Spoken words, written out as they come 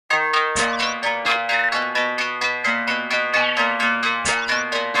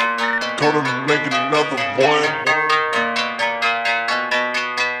Koda, make another one.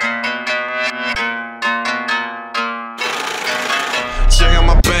 Check out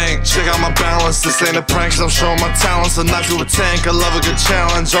my bank, check out my balance. This ain't a prank, cause I'm showing my talents. A knife to a tank, I love a good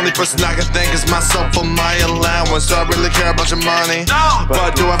challenge. Only person I can thank is myself for my allowance. Do I really care about your money? No!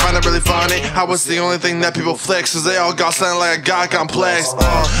 But do I find it really funny? How it's the only thing that people flex, cause they all got something like a god complex.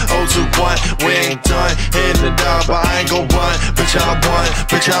 021, we ain't done. Hitting it up, but I ain't gon' run. Bitch, I won,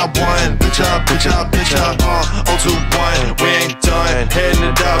 bitch, I won. Bitch, I, bitch, I, bitch, I, 021, we ain't done. Hitting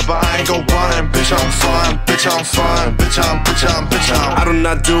it up, but I ain't gon' run. Bitch, I'm fun, bitch, I'm fun. Bitch, I'm, bitch, I'm, bitch, I'm. I do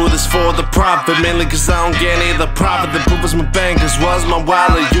not do this for the profit, mainly cause I don't get any of the profit. The proof is my bank as well as my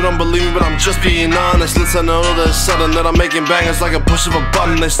wallet. You don't believe me, but I'm just being honest. Listen to all this sudden that I'm making bangers like a push of a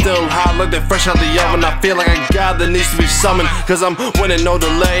button. They still hot like they're fresh out the oven. I feel like a god that needs to be summoned, cause I'm winning no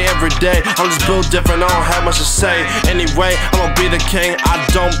delay every day. I'm just built different, I don't have much to say. Anyway, I'ma be the king. I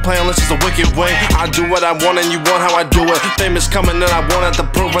don't play unless it's a wicked way. I do what I want and you want how I do it. Fame is coming and I won't have to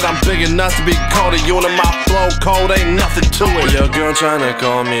prove it. I'm big enough to be called a unit. My flow cold, ain't nothing to it. Your girl tryna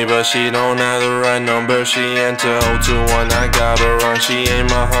call me, but she don't have the right number. She enter 021, I got her run. She ain't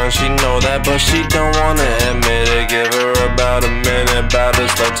my hun, she know that, but she don't wanna admit it. Give her about a minute, about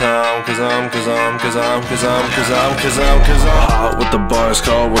this slow time. Cause I'm hot with the bars,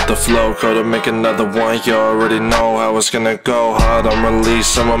 cold with the flow. Koda, make another one, you already know how it's gonna go. Hard on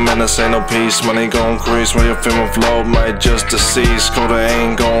release, I'm a menace, ain't no peace. Money gon' increase when your film flow might just decease. Koda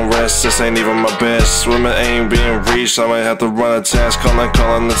ain't gon' rest, this ain't even my best. Women ain't being reached, I might have to run a test.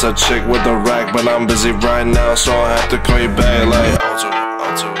 Calling, it's a chick with a rack, but I'm busy right now, so I have to call you back like 021,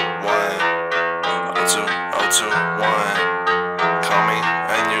 021. Call me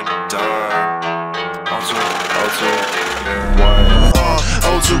and you're done. 021.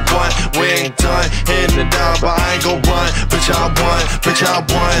 021, we ain't done. Hitting it down, but I ain't gon' run. Bitch, I won, bitch, I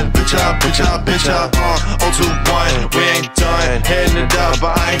won. Bitch, I, bitch, I, bitch, I, 021, we ain't done. Hitting it up,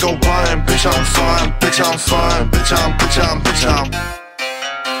 but I ain't gon' run. Bitch, I'm fun, bitch, I'm fun. Bitch, I'm, bitch, I'm, bitch, I'm.